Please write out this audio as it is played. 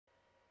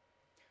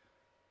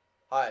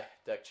Hi,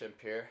 DeckChimp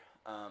here.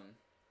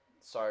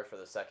 Sorry for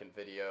the second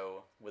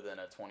video within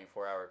a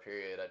 24-hour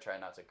period. I try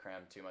not to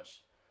cram too much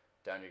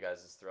down your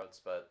guys'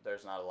 throats, but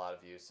there's not a lot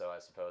of you, so I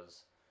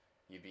suppose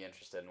you'd be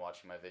interested in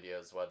watching my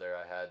videos, whether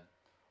I had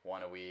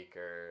one a week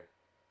or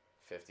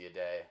 50 a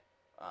day.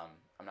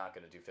 I'm not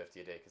going to do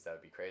 50 a day because that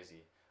would be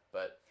crazy.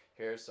 But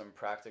here are some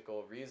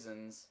practical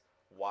reasons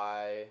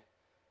why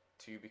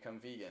to become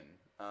vegan.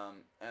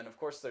 And of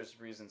course,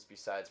 there's reasons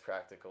besides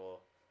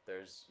practical.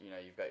 There's,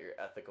 you've got your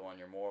ethical and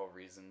your moral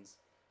reasons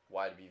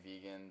why to be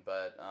vegan,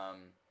 but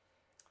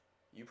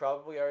you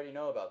probably already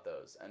know about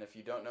those. And if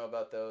you don't know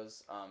about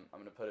those, I'm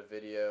going to put a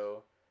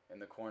video in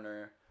the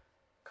corner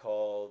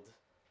called,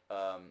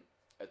 um,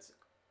 it's,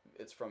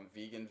 it's from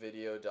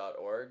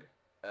veganvideo.org,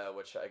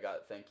 which I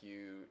got, thank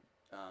you,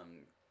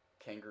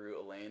 Kangaroo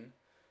Elaine.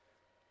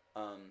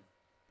 Um,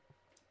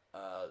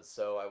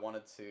 so I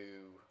wanted to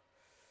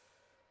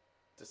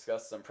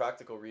discuss some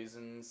practical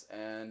reasons,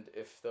 and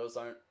if those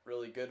aren't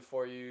really good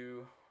for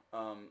you,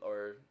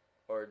 or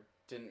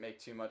didn't make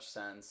too much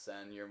sense,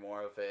 and you're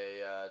more of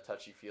a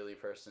touchy feely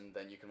person,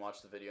 then you can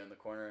watch the video in the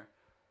corner.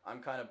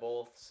 I'm kind of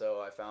both, so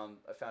I found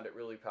it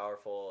really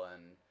powerful,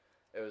 and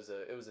it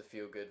was a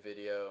feel good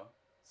video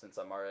since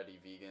I'm already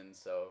vegan,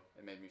 so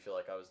it made me feel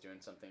like I was doing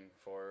something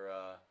for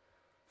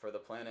the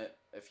planet.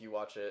 If you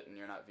watch it and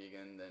you're not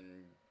vegan,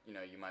 then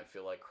you might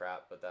feel like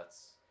crap, but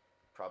that's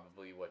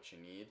probably what you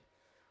need.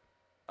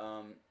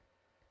 Um,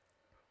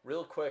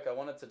 Real quick, I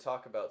wanted to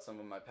talk about some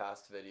of my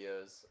past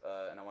videos,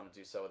 and I want to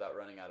do so without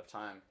running out of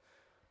time.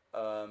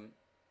 Um,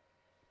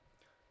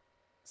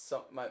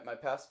 my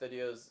past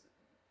videos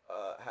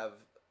have,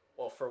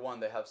 well, for one,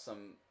 they have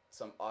some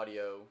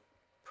audio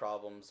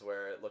problems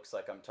where it looks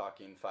like I'm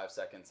talking 5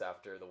 seconds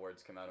after the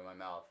words come out of my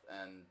mouth,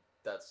 and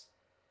that's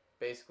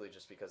basically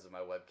just because of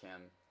my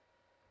webcam.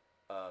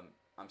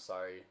 I'm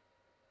sorry.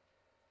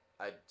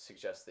 I'd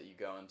suggest that you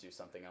go and do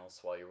something else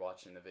while you're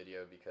watching the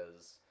video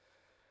because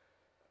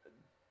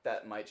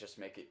that might just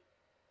make it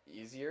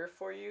easier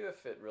for you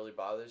if it really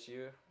bothers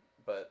you,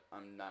 but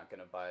I'm not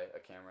going to buy a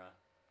camera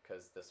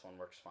because this one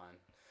works fine.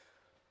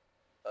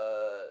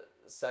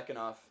 Second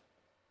off,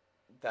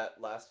 that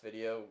last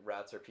video,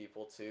 rats are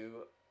people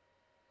too.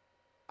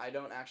 I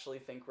don't actually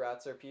think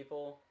rats are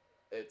people.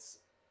 It's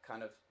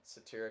kind of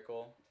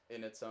satirical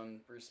in its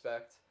own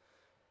respect,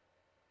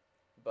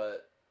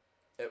 but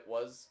it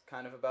was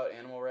kind of about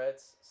animal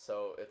rights,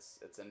 so it's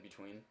in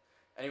between.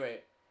 Anyway,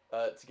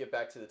 to get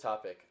back to the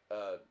topic,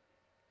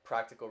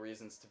 practical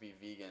reasons to be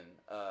vegan.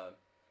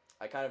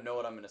 I kind of know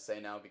what I'm going to say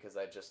now because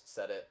I just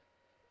said it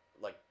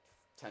like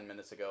 10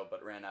 minutes ago,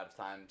 but ran out of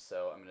time,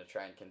 so I'm going to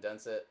try and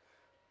condense it.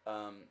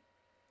 Um,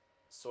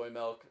 Soy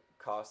milk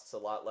costs a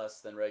lot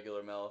less than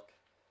regular milk,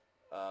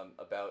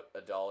 about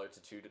 $1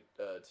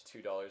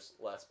 to $2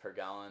 less per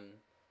gallon,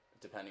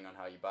 depending on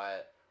how you buy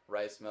it.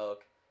 Rice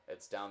milk,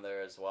 it's down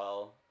there as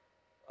well.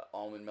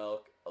 Almond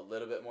milk, a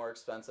little bit more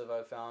expensive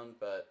I've found,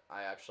 but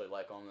I actually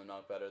like almond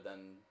milk better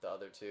than the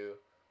other two,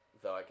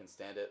 though I can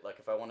stand it. Like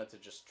if I wanted to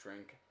just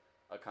drink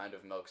a kind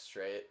of milk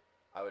straight,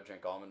 I would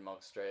drink almond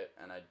milk straight,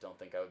 and I don't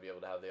think I would be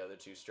able to have the other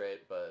two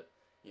straight. But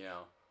you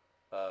know,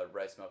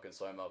 rice milk and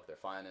soy milk, they're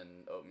fine in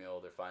oatmeal,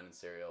 they're fine in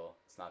cereal.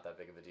 It's not that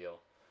big of a deal.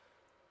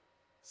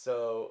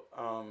 So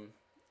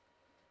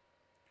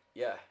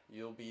yeah,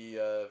 you'll be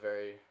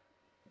very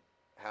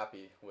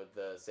happy with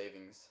the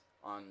savings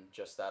on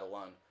just that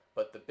alone.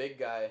 But the big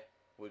guy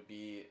would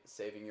be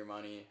saving your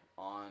money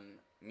on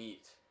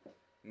meat.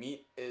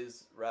 Meat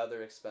is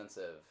rather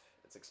expensive.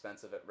 It's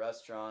expensive at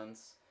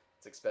restaurants.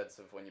 It's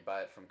expensive when you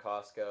buy it from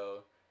Costco.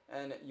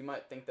 And you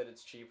might think that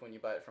it's cheap when you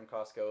buy it from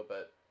Costco,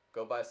 but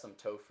go buy some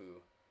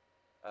tofu.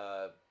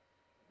 Uh,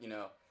 you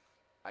know,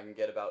 I can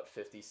get about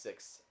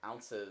 56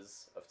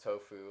 ounces of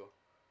tofu,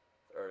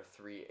 or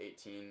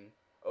 318.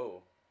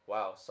 Oh,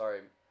 wow,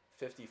 sorry.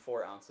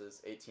 54 ounces,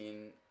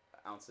 18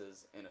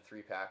 ounces in a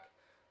 3 pack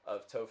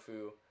of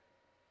tofu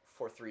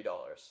for $3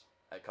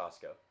 at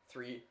Costco.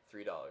 $3.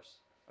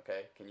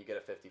 Okay, can you get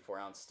a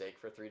 54-ounce steak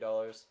for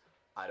 $3?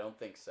 I don't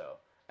think so.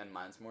 And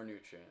mine's more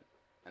nutrient,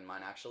 and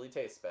mine actually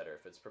tastes better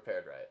if it's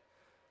prepared right.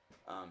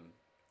 Um,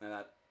 and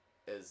that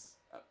is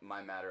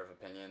my matter of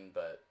opinion.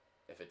 But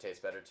if it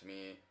tastes better to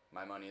me,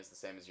 my money is the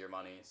same as your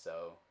money.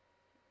 So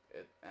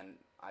and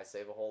I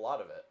save a whole lot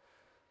of it.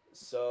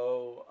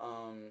 So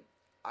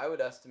I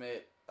would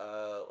estimate,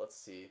 let's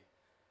see,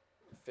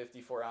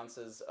 54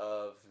 ounces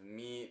of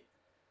meat,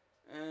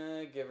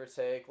 give or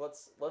take.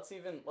 Let's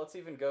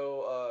even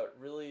go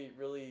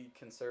really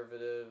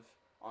conservative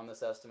on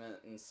this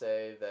estimate and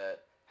say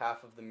that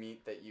half of the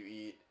meat that you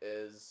eat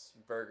is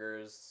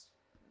burgers,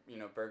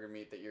 burger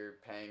meat that you're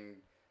paying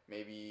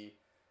maybe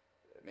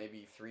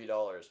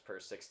 $3 per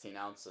 16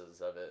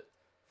 ounces of it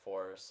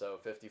for. So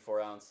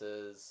 54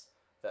 ounces,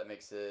 that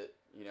makes it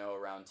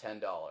around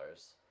 $10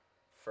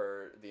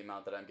 for the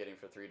amount that I'm getting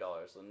for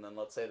 $3. And then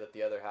let's say that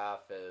the other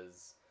half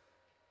is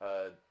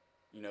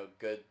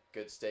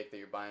good steak that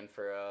you're buying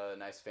for a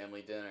nice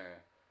family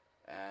dinner,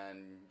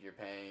 and you're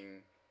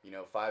paying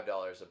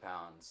 $5 a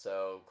pound,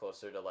 so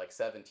closer to like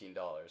 $17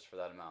 for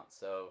that amount.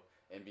 So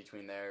in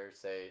between there,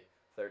 say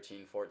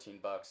 13, 14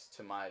 bucks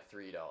to my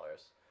 $3.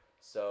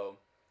 So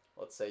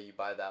let's say you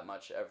buy that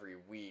much every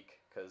week,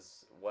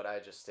 because what I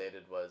just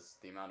stated was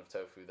the amount of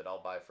tofu that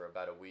I'll buy for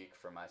about a week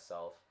for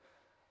myself.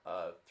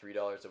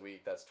 $3 a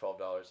week, that's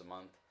 $12 a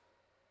month.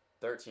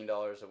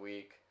 $13 a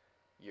week,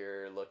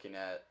 you're looking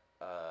at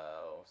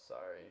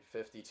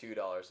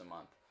 $52 a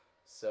month.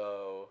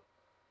 So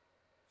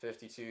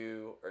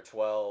 52 or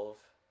 12, you're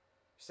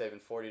saving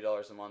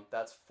 $40 a month.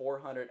 That's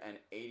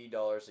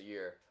 $480 a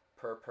year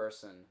per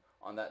person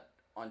on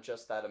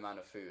just that amount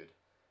of food.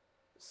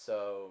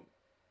 So,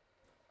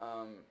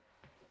 I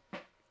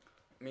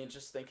mean,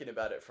 just thinking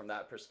about it from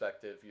that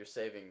perspective, you're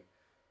saving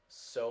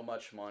so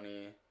much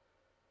money,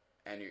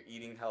 and you're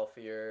eating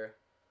healthier.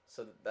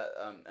 So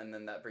and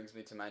then that brings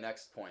me to my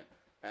next point,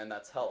 and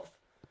that's health.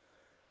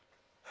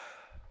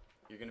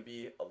 You're gonna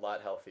be a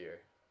lot healthier.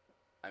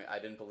 I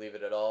didn't believe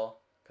it at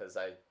all, because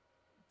I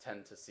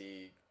tend to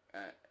see,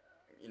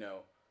 you know,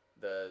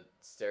 the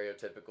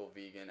stereotypical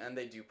vegan, and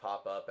they do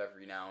pop up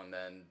every now and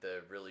then.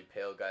 The really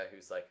pale guy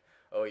who's like,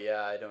 "Oh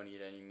yeah, I don't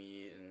eat any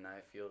meat and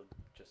I feel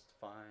just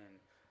fine."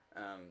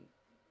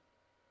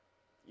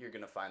 You're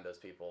gonna find those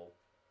people.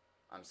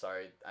 I'm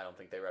sorry, I don't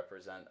think they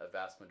represent a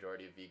vast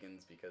majority of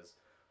vegans, because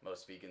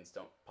most vegans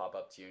don't pop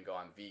up to you and go,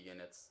 "I'm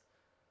vegan."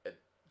 It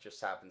just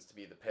happens to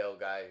be the pale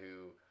guy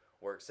who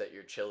works at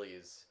your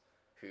Chili's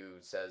who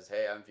says,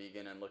 "Hey, I'm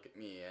vegan and look at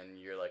me," and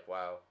you're like,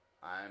 "Wow,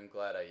 I'm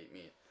glad I eat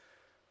meat."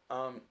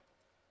 Um,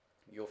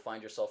 you'll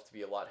find yourself to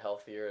be a lot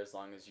healthier as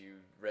long as you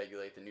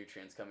regulate the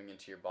nutrients coming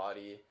into your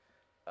body.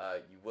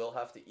 You will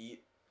have to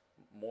eat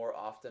more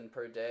often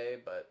per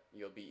day, but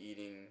you'll be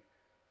eating,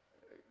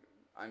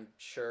 I'm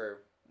sure,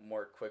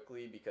 more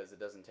quickly, because it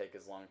doesn't take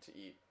as long to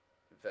eat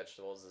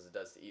vegetables as it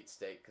does to eat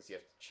steak, because you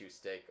have to chew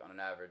steak on an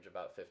average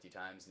about 50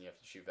 times, and you have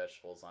to chew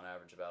vegetables on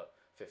average about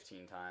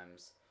 15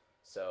 times.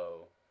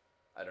 So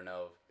I don't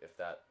know if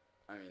that,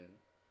 I mean,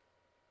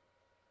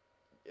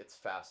 it's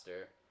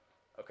faster.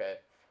 Okay,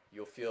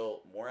 you'll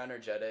feel more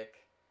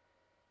energetic.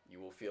 You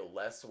will feel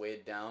less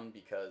weighed down,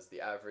 because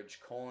the average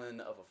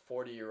colon of a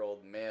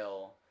 40-year-old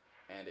male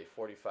and a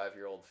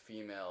 45-year-old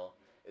female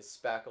is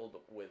spackled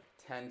with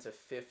 10 to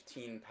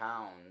 15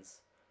 pounds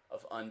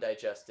of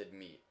undigested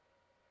meat.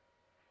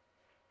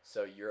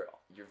 So you're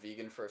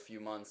vegan for a few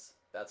months,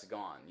 that's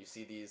gone. You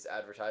see these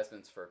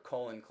advertisements for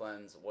colon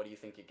cleanse, what do you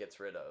think it gets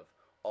rid of?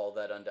 All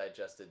that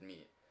undigested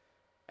meat.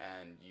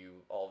 And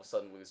you all of a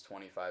sudden lose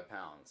 25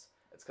 pounds.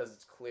 It's because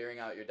it's clearing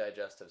out your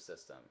digestive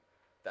system.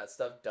 That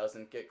stuff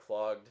doesn't get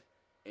clogged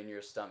in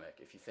your stomach.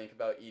 If you think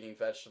about eating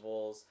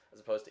vegetables as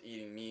opposed to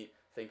eating meat,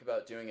 think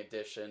about doing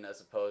addition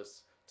as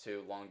opposed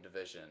to long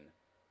division.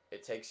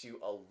 It takes you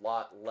a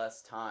lot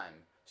less time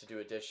to do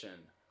addition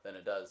than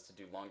it does to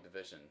do long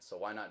division. So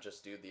why not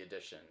just do the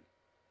addition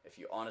if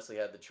you honestly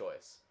had the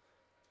choice?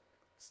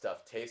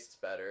 Stuff tastes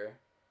better,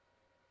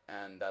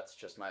 and that's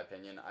just my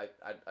opinion.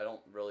 I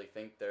don't really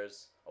think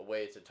there's a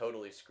way to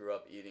totally screw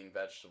up eating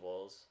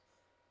vegetables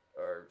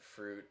or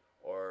fruit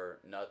or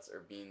nuts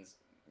or beans.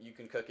 You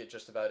can cook it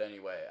just about any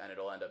way, and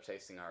it'll end up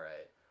tasting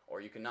alright.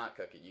 Or you can not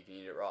cook it. You can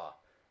eat it raw.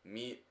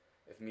 Meat,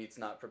 if meat's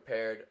not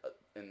prepared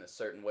in the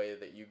certain way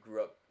that you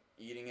grew up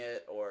eating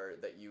it, or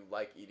that you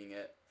like eating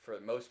it, for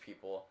most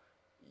people,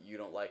 you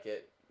don't like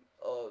it.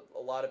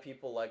 A lot of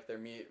people like their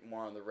meat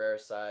more on the rare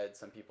side.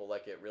 Some people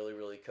like it really,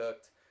 really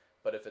cooked.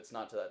 But if it's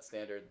not to that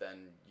standard,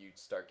 then you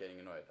start getting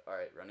annoyed.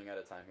 Alright, running out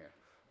of time here.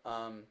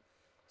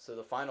 So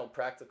the final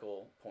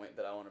practical point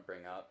that I want to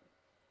bring up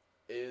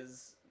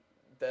is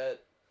that,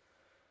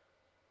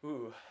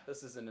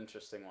 this is an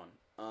interesting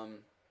one.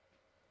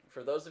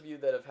 For those of you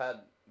that have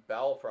had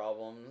bowel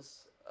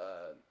problems,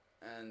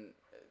 and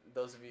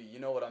those of you, you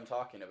know what I'm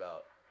talking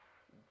about.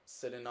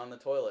 Sitting on the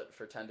toilet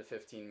for 10 to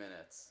 15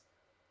 minutes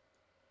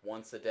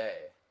once a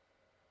day.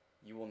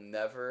 You will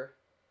never,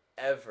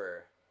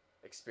 ever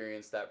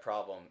experience that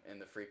problem in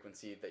the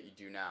frequency that you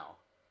do now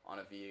on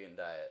a vegan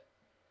diet.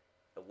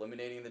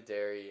 Eliminating the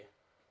dairy,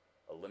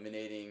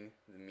 eliminating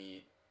the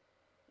meat,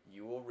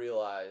 you will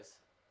realize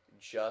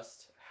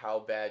just how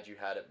bad you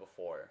had it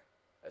before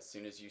as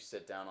soon as you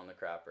sit down on the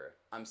crapper.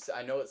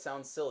 I know it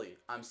sounds silly.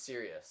 I'm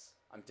serious.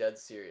 I'm dead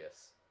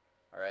serious.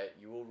 All right,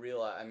 you will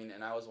realize. I mean,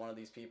 and I was one of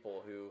these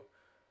people who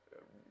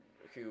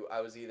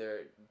I was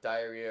either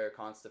diarrhea or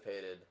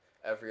constipated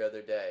every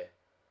other day.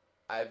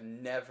 I've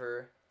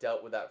never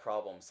dealt with that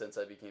problem since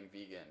I became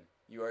vegan.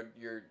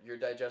 Your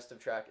digestive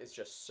tract is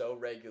just so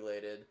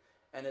regulated,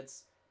 and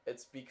it's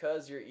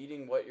because you're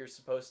eating what you're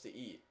supposed to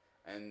eat.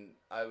 And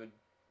I would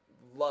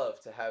love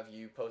to have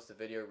you post a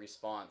video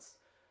response,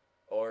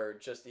 or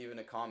just even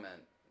a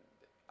comment.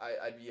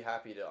 I'd be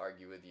happy to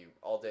argue with you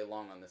all day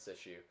long on this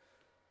issue.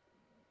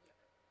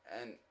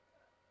 And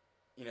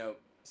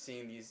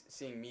seeing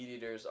meat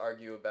eaters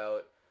argue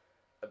about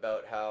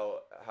how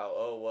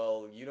oh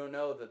well, you don't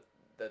know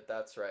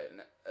that's right,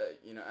 and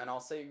and I'll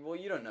say, well,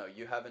 you don't know,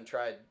 you haven't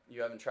tried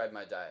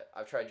my diet.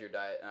 I've tried your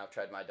diet, and I've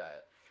tried my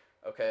diet.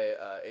 Okay,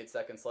 8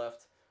 seconds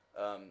left.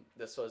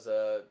 This was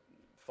a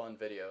fun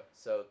video,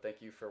 so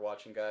thank you for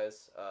watching,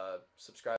 guys. Subscribe